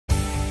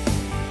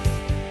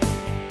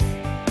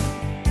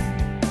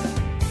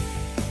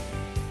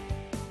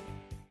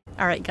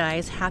Alright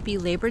guys, happy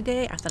Labor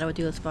Day. I thought I would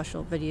do a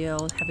special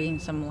video having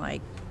some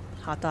like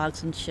hot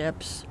dogs and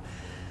chips,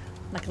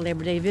 like a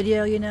Labor Day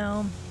video, you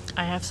know.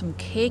 I have some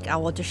cake. I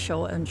will just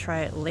show it and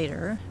try it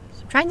later.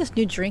 So I'm trying this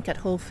new drink at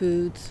Whole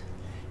Foods.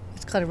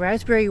 It's called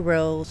Raspberry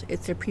Rose.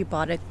 It's a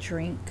prebiotic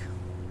drink.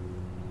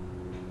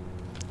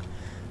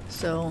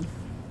 So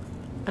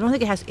I don't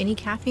think it has any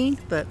caffeine,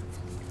 but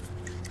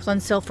it's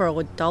on sale for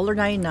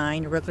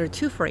 $1.99, a regular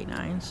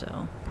 $2.49.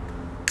 So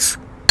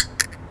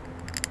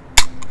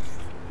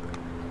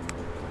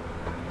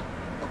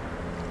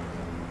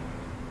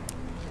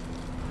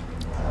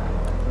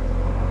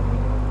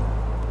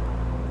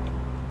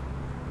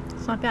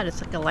it's not bad.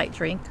 It's like a light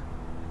drink.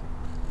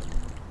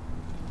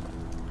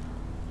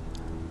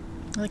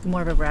 I like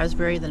more of a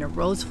raspberry than a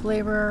rose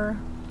flavor.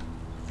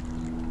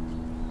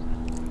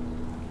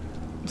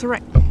 It's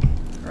alright.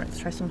 Alright, let's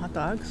try some hot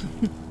dogs.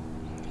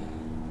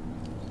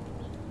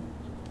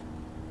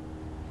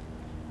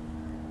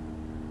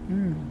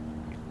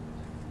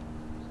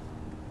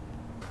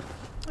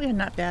 Yeah,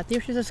 not bad.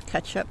 There's just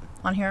ketchup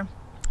on here.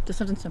 Just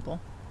something simple.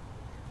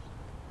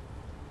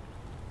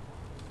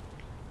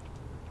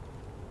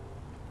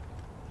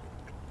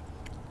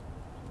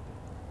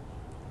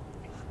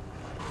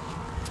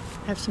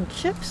 I have some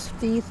chips.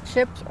 These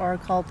chips are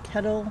called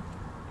Kettle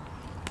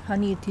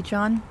Honey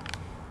Dijon.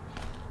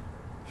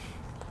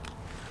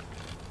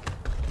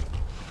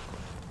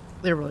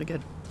 They're really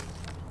good.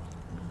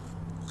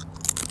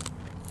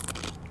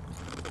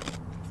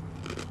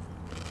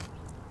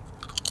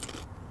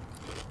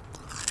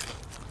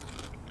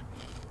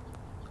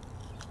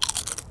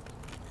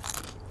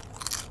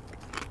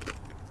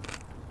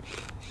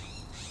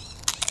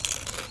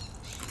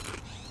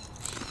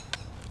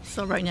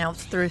 So right now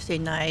it's Thursday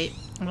night.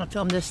 I'm gonna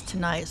film this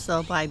tonight,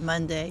 so by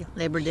Monday,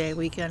 Labor Day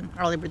weekend,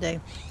 or Labor Day,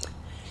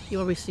 you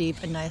will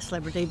receive a nice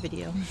Labor Day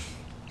video.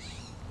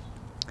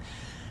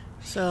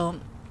 So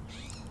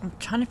I'm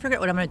trying to figure out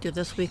what I'm gonna do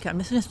this weekend. I'm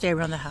just gonna stay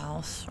around the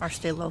house or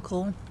stay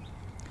local.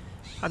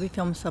 Probably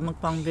film some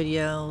mukbang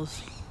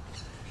videos.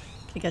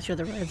 I guess you're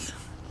the words.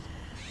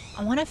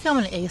 I want to film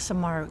an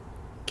ASMR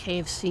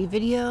KFC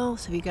video.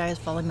 So if you guys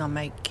follow me on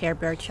my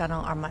Karebear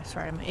channel, or my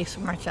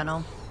ASMR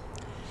channel,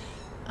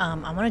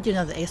 I want to do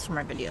another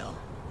ASMR video.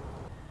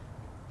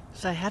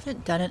 So I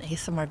haven't done an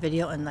ASMR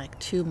video in like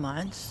 2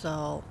 months,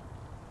 so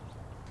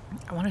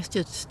I want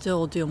to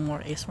still do more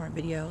ASMR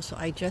videos. So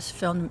I just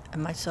filmed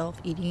myself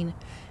eating.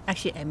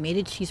 Actually, I made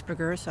a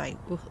cheeseburger,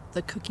 so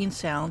the cooking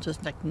sounds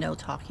was like no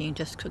talking,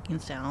 just cooking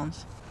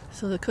sounds.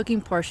 So the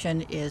cooking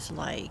portion is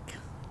like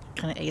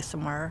kind of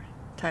ASMR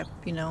type,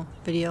 you know,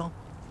 video.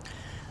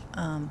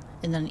 And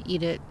then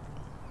eat it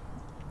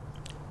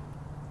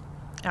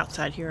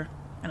outside here.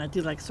 And I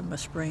do like some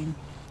whispering.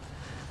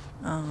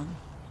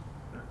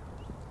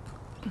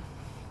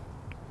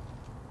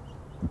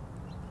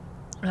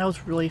 That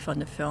was really fun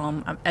to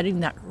film. I'm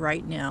editing that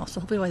right now, so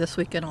hopefully by this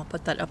weekend I'll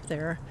put that up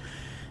there.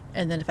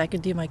 And then if I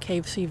could do my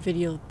KFC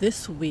video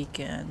this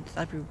weekend,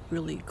 that'd be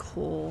really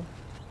cool.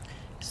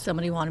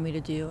 Somebody wanted me to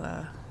do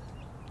a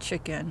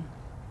chicken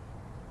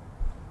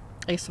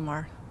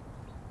ASMR.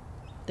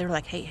 They were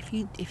like, hey,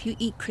 if you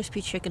eat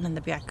crispy chicken in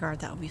the backyard,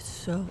 that would be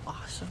so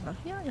awesome. Like,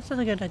 yeah, that sounds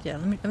like a good idea.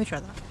 Let me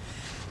try that.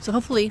 So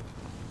hopefully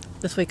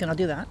this weekend I'll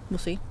do that. We'll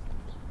see.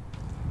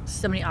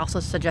 Somebody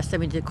also suggested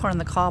me do corn on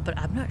the cob, but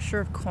I'm not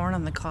sure if corn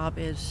on the cob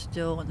is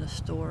still in the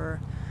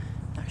store.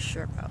 Not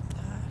sure about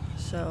that.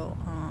 So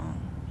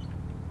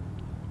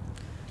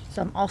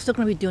I'm also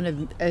going to be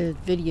doing a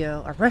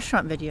video, a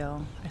restaurant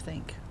video, I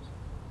think.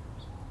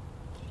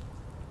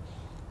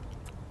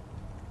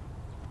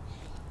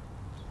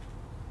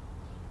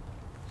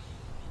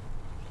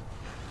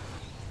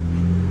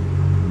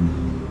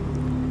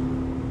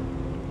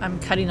 I'm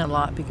cutting a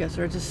lot because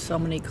there are just so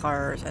many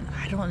cars, and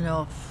I don't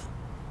know if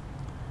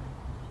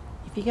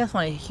you guys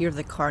want to hear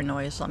the car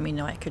noise, let me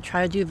know. I could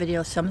try to do a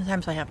video.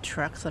 Sometimes I have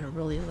trucks that are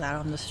really loud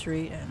on the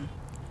street, and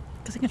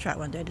because I can try it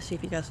one day to see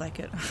if you guys like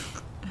it.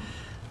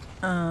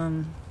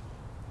 So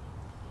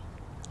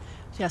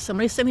yeah,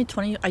 somebody sent me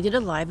 20. I did a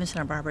live in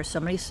Santa Barbara.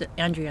 Somebody sent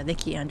Andrea,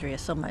 thank you Andrea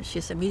so much.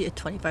 She sent me a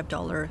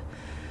 $25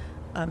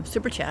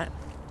 super chat,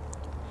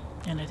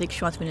 and I think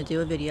she wants me to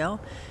do a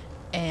video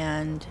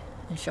and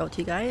show it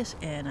to you guys.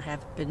 And I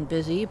have been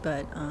busy,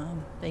 but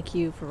thank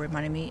you for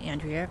reminding me,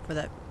 Andrea, for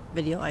that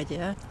video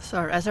idea.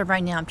 So as of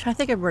right now, I'm trying to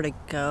think of where to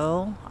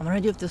go. I'm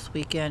gonna do it this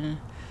weekend.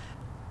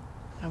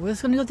 I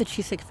was gonna go to the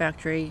Cheesecake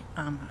Factory,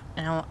 and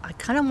I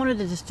kind of wanted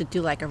to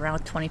do like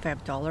around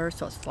 $25,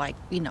 so it's like,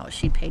 you know,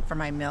 she paid for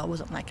my meal. It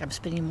wasn't like I'm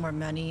spending more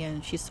money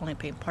and she's only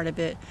paying part of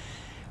it.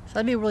 So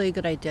that'd be a really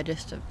good idea,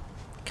 just to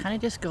kind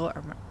of just go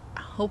around,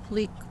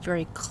 hopefully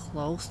very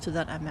close to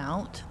that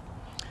amount.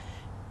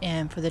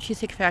 And for the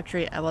Cheesecake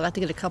Factory, I will have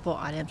to get a couple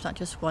items, not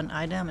just one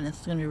item, and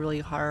it's gonna be really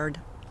hard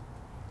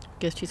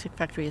because Cheesecake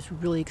Factory is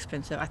really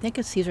expensive. I think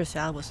a Caesar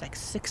salad was like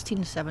 16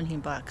 to 17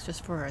 bucks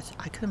just for a,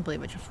 I couldn't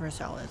believe it, just for a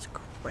salad. It's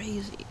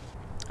crazy.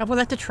 I would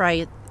like to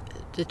try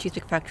the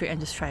Cheesecake Factory and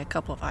just try a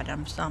couple of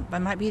items. But it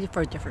might be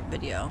for a different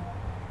video.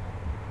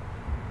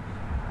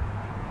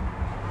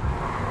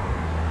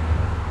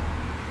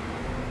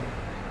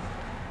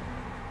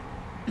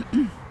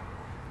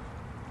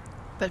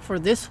 But for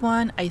this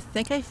one, I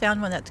think I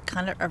found one that's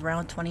kind of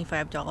around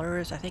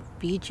 $25. I think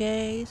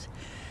BJ's.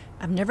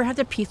 I've never had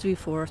their pizza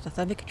before, so I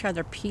thought I could try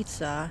their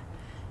pizza.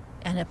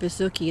 And a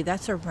Bizuki,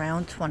 that's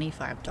around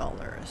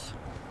 $25.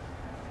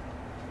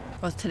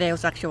 Well, today I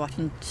was actually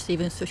watching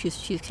Steven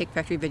Sushi's Cheesecake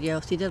Factory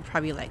videos. He did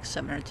probably like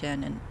 7 or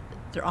 10, and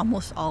they're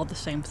almost all the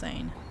same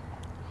thing.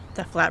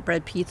 The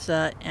flatbread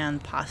pizza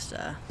and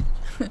pasta.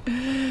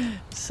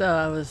 So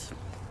I was,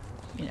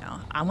 you know,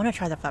 I want to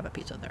try the flatbread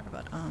pizza there,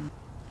 but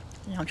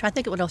you know, I'm trying to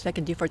think of what else I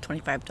can do for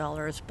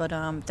 $25. But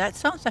that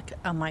sounds like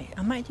I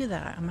might do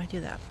that. I might do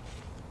that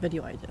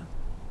video I do.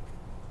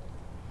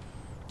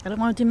 I don't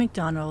want to do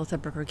McDonald's or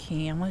Burger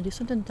King. I want to do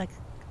something like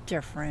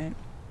different,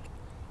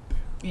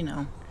 you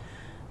know.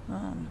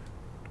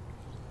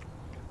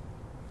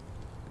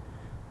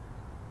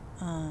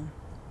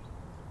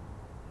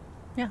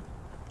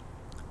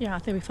 Yeah, I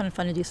think it'd be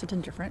fun to do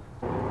something different.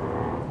 I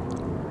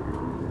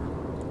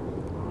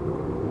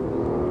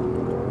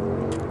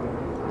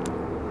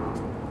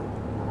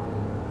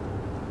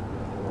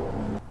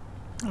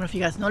don't know if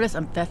you guys noticed,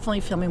 I'm definitely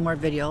filming more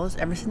videos.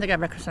 Ever since I got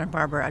back to Santa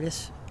Barbara,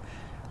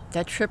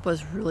 that trip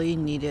was really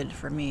needed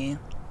for me.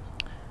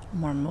 I'm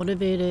more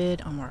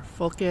motivated, I'm more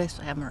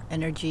focused, I have more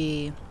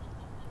energy.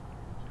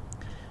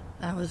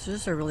 That was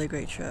just a really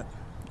great trip.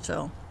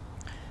 So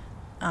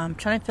I'm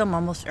trying to film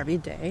almost every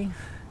day.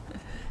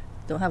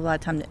 Don't have a lot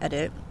of time to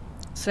edit.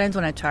 Sometimes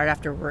when I'm tired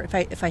after work,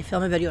 if I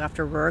film a video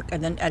after work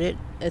and then edit,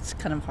 it's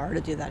kind of hard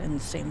to do that in the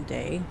same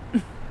day.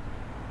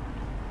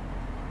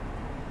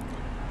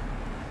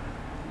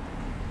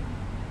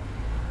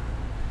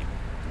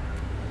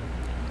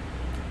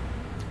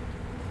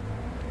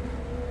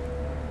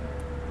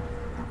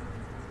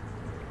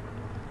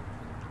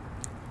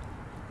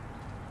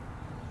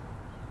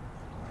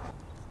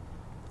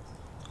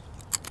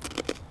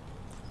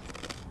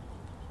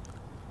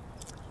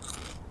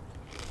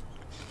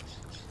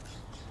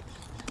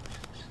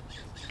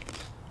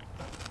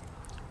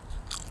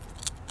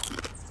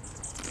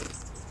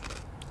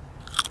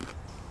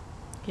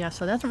 Yeah,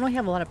 so I don't really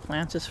have a lot of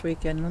plans this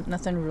weekend.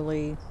 Nothing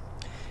really.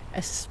 I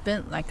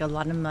spent like a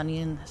lot of money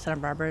in Santa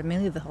Barbara.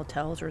 Mainly the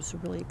hotels are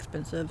really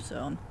expensive,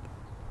 so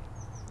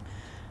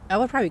I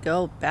would probably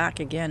go back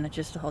again. It's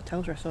just the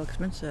hotels are so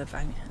expensive.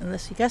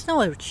 Unless you guys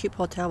know a cheap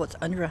hotel what's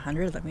under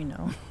 100, let me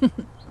know.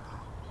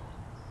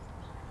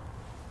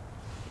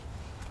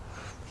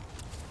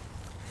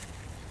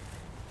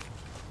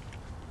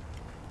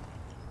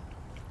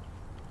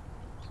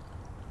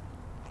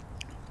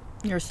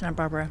 Here's Santa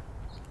Barbara.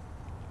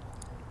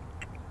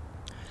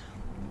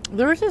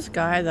 There was this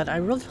guy that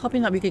I was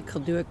hoping that we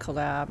could do a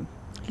collab.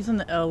 He's in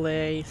the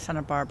LA,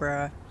 Santa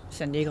Barbara,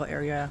 San Diego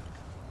area.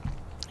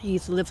 He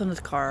lives in his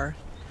car.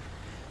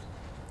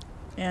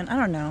 And I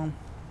don't know.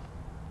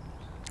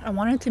 I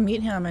wanted to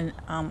meet him, and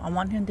I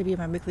want him to be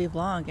my weekly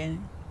vlog.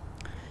 And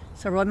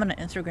so I wrote him on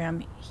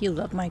Instagram. He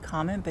loved my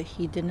comment, but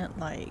he didn't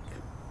like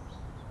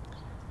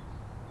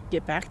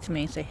get back to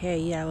me and say, hey,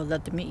 yeah, I would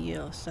love to meet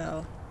you.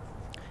 So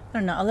I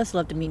don't know. I just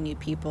love to meet new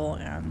people,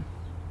 and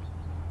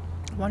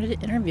wanted to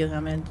interview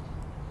him and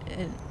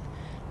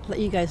let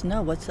you guys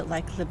know what's it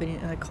like living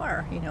in a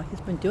car. You know,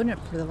 he's been doing it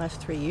for the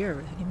last 3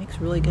 years. He makes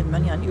really good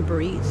money on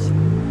Uber Eats,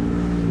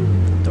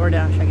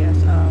 DoorDash, I guess.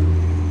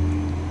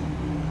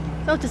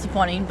 So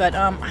disappointing, but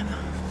I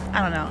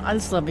don't know. I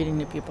just love meeting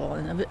new people,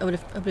 and it would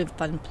have been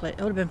fun. It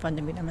would have been fun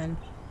to meet him. And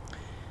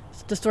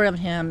the story of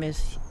him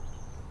is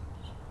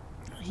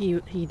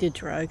he did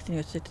drugs, and he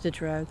was addicted to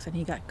drugs, and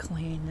he got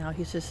clean. Now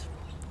he's just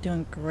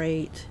doing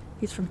great.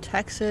 He's from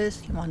Texas.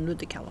 He wanted to move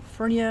to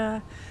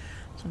California.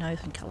 So now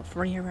he's in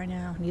California right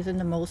now. And he's in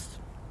the most,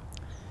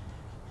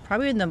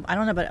 probably in the, I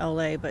don't know about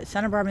LA, but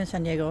Santa Barbara and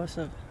San Diego.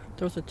 So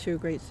those are 2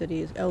 great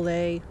cities.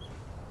 LA,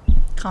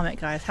 comment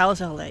guys, how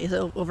is LA? Is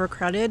it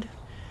overcrowded?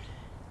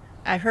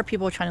 I've heard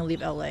people trying to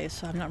leave LA,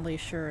 so I'm not really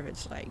sure if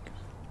it's like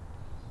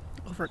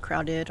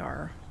overcrowded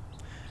or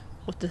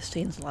what the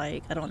scene's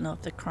like. I don't know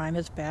if the crime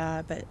is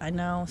bad, but I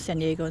know San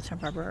Diego and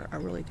Santa Barbara are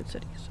really good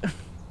cities.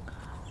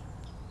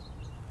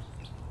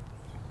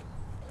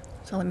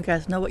 So let me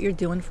guys know what you're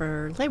doing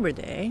for Labor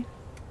Day.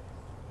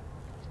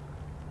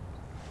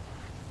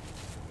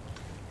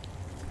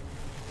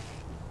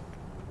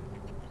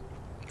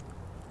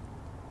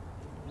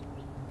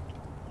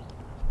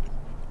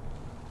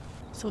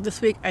 So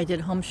this week I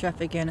did Home Chef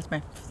again. It's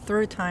my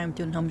 3rd time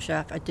doing Home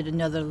Chef. I did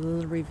another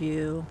little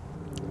review.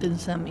 Did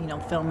some,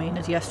 filming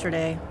as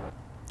yesterday.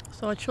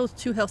 So I chose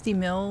 2 healthy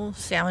meals,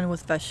 salmon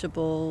with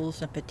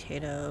vegetables and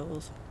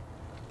potatoes,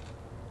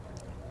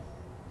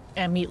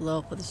 and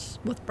meatloaf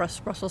with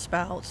Brussels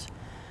sprouts.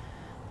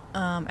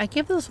 I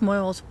give those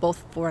meals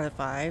both 4 out of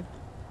 5.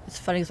 It's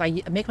funny because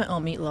I make my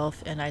own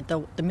meatloaf, and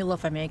the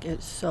meatloaf I make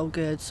is so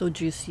good, so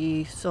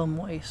juicy, so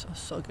moist,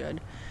 so good.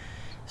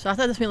 So I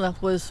thought this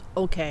meatloaf was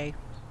okay.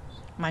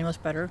 Mine was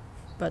better,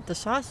 but the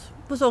sauce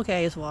was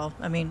okay as well.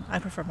 I mean, I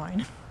prefer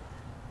mine.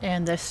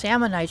 And the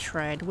salmon I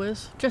tried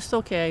was just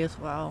okay as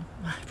well.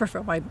 I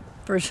prefer my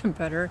version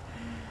better,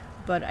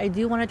 but I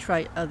do want to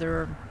try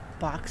other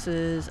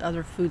boxes,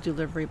 other food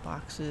delivery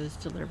boxes,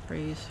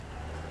 deliveries.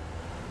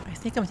 I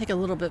think I'm gonna take a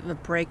little bit of a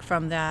break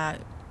from that.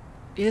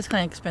 It is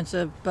kind of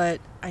expensive, but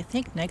I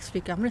think next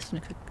week I'm just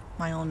gonna cook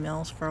my own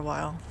meals for a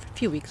while, for a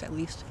few weeks at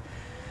least.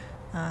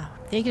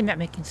 Thinking about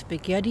making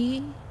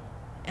spaghetti,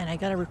 and I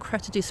got a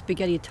request to do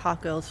spaghetti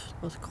tacos.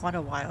 It was quite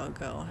a while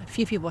ago. A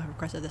few people have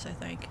requested this, I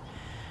think.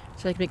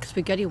 So I can make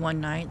spaghetti one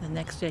night, the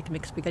next day I can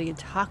make spaghetti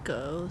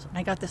tacos. And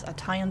I got this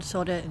Italian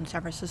soda in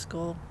San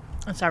Francisco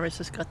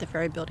at the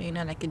Ferry Building,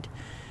 and I could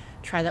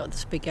try that with the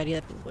spaghetti.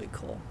 That'd be really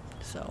cool.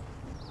 So.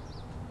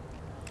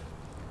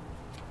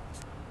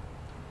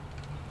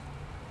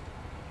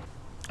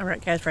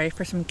 Alright guys, ready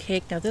for some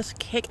cake? Now this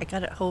cake I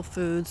got at Whole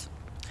Foods.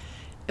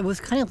 It was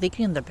kind of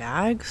leaking in the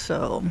bag,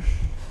 so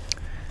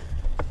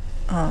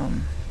I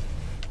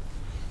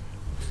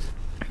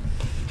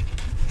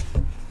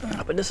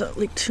hope it doesn't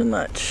leak too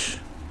much.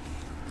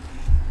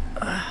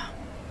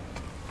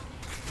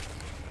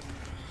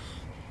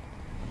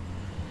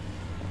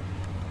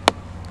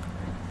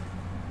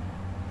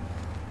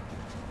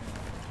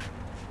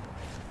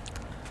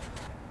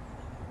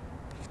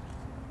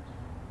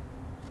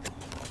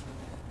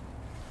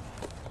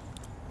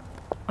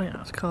 Oh yeah,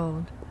 it's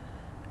called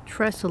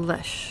Tres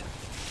Leches.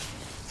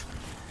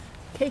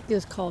 Cake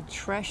is called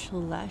Tres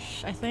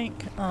Leches, I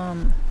think.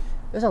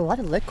 There's a lot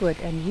of liquid,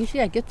 and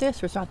usually I get this,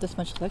 there's not this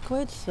much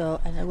liquid,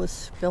 so, and it was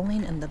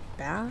spilling in the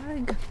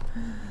bag.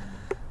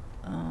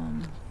 I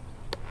don't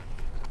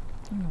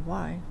know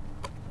why.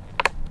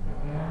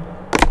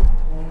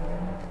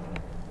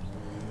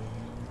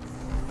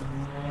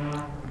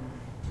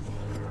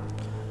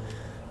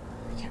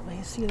 I can't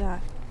really see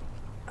that.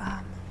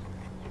 That's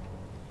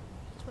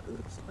what it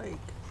looks like.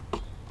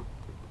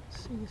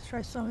 Let's see, let's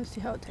try some and see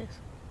how it tastes.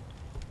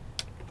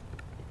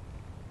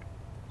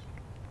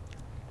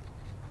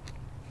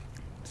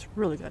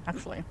 Really good,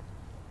 actually.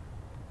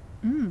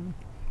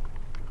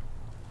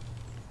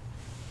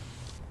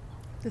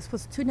 This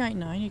was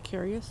 $2.99. You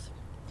curious?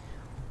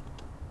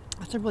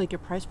 That's a really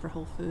good price for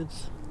Whole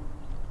Foods.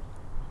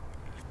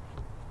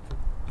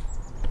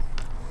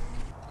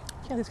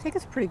 Yeah, this cake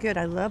is pretty good.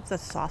 I love the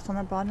sauce on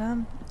the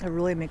bottom. It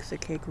really makes the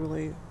cake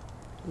really.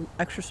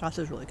 Extra sauce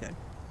is really good.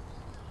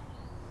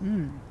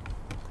 A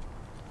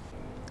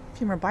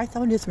few more bites.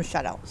 I'm gonna do some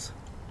shout outs.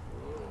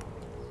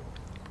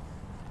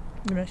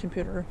 Give me my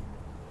computer.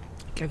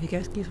 Give you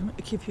guys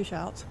a few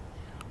shouts.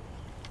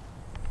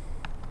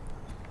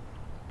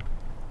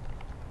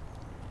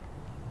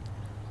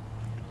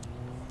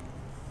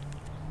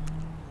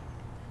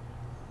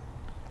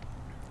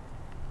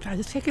 God,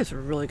 this cake is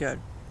really good.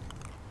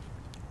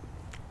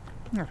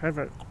 My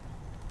favorite.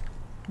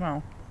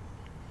 Wow.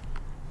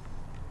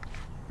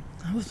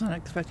 I was not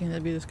expecting it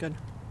to be this good.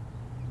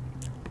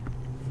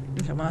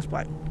 Okay, one last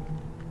bite.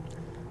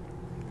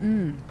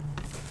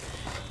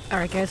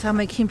 Alright guys, I have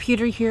my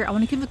computer here. I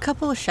want to give a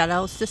couple of shout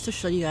outs just to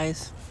show you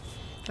guys.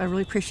 I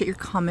really appreciate your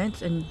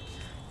comments and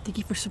thank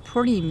you for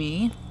supporting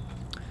me.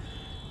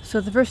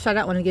 So the first shout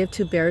out I want to give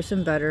to Bears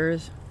and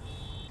Butters.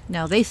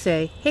 Now they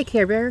say, "Hey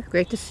Karebear,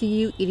 great to see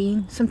you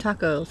eating some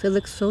tacos. They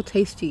look so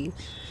tasty.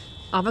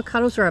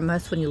 Avocados are a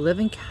must when you live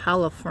in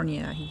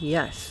California."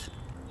 Yes.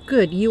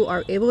 Good, you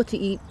are able to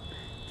eat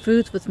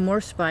foods with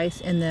more spice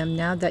in them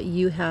now that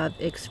you have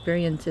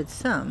experienced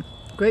some.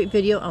 Great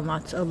video and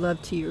lots of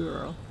love to you,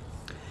 girl.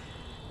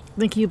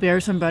 Thank you,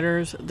 Bears and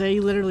Butters. They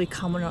literally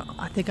comment on,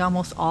 I think,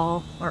 almost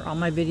all or all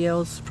my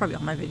videos, probably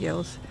all my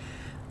videos.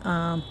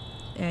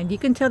 And you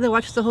can tell they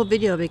watch the whole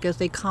video because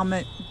they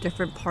comment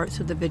different parts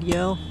of the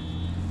video.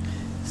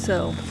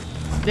 So,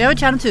 they have a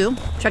channel too.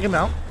 Check them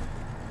out.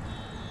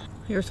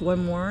 Here's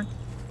one more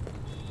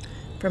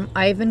from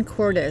Ivan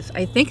Cordes.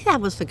 I think that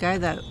was the guy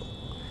that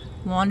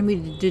wanted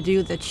me to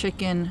do the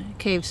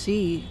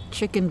KFC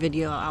chicken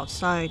video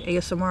outside,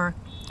 ASMR.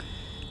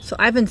 So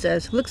Ivan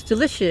says, "Looks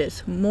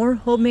delicious. More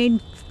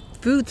homemade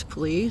foods,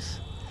 please."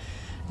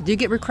 I do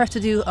get requests to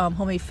do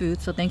homemade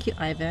food, so thank you,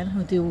 Ivan.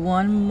 We'll do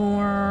one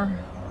more.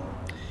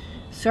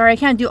 Sorry, I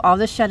can't do all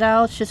the shout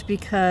outs just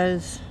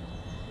because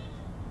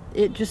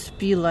it just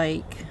be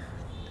like,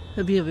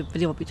 the video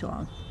won't be too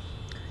long.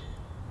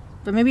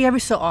 But maybe every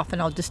so often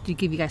I'll just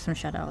give you guys some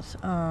shout outs.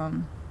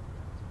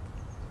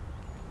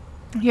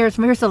 Here's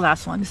the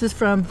last one. This is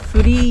from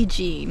Foodie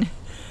Jean.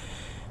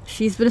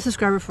 She's been a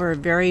subscriber for a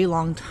very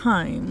long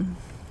time,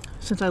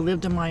 since I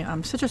lived in my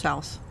sister's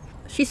house.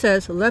 She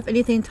says, "Love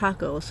anything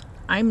tacos.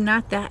 I'm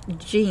not that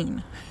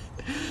Jean."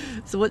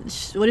 So what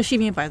does she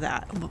mean by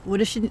that? What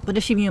does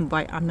she mean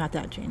by "I'm not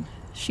that Jean"?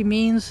 She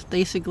means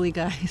basically,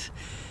 guys,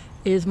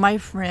 is my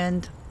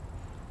friend.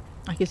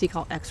 I guess you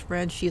call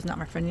ex-friend. She's not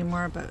my friend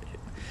anymore, but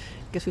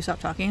I guess we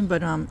stopped talking.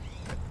 But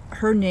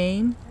her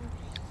name,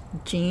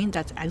 Jean.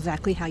 That's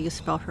exactly how you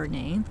spell her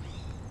name.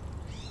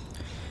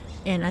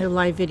 In a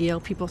live video,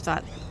 people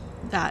thought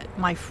that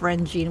my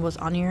friend Jean was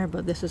on here,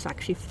 but this is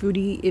actually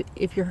Foodie.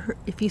 If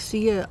you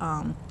see a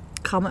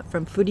comment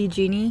from Foodie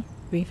Jeannie,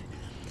 if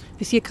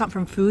you see a comment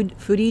from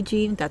Foodie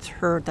Jean, that's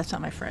her. That's not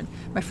my friend.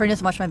 My friend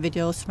doesn't watch my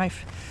videos.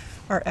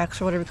 Our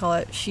ex or whatever you call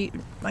it.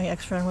 My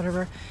ex-friend,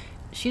 whatever.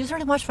 She doesn't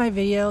really watch my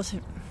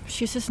videos.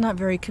 she's just not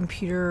very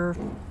computer.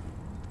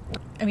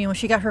 I mean, when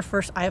she got her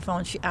first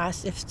iPhone, she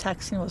asked if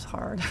texting was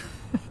hard.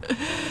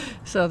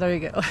 So there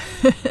you go.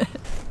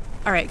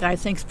 All right,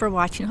 guys, thanks for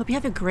watching. Hope you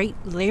have a great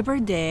Labor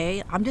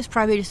Day. I'm just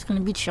probably just going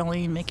to be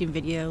chilling, making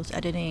videos,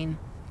 editing,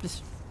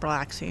 just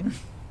relaxing.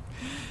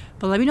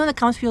 But let me know in the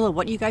comments below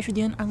what you guys are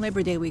doing on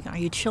Labor Day weekend. Are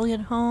you chilling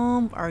at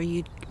home? Are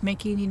you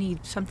making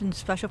something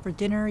special for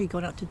dinner? Are you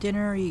going out to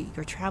dinner?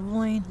 You're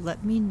traveling?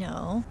 Let me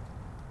know.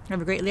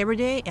 Have a great Labor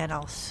Day, and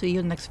I'll see you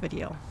in the next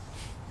video.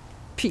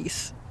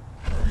 Peace.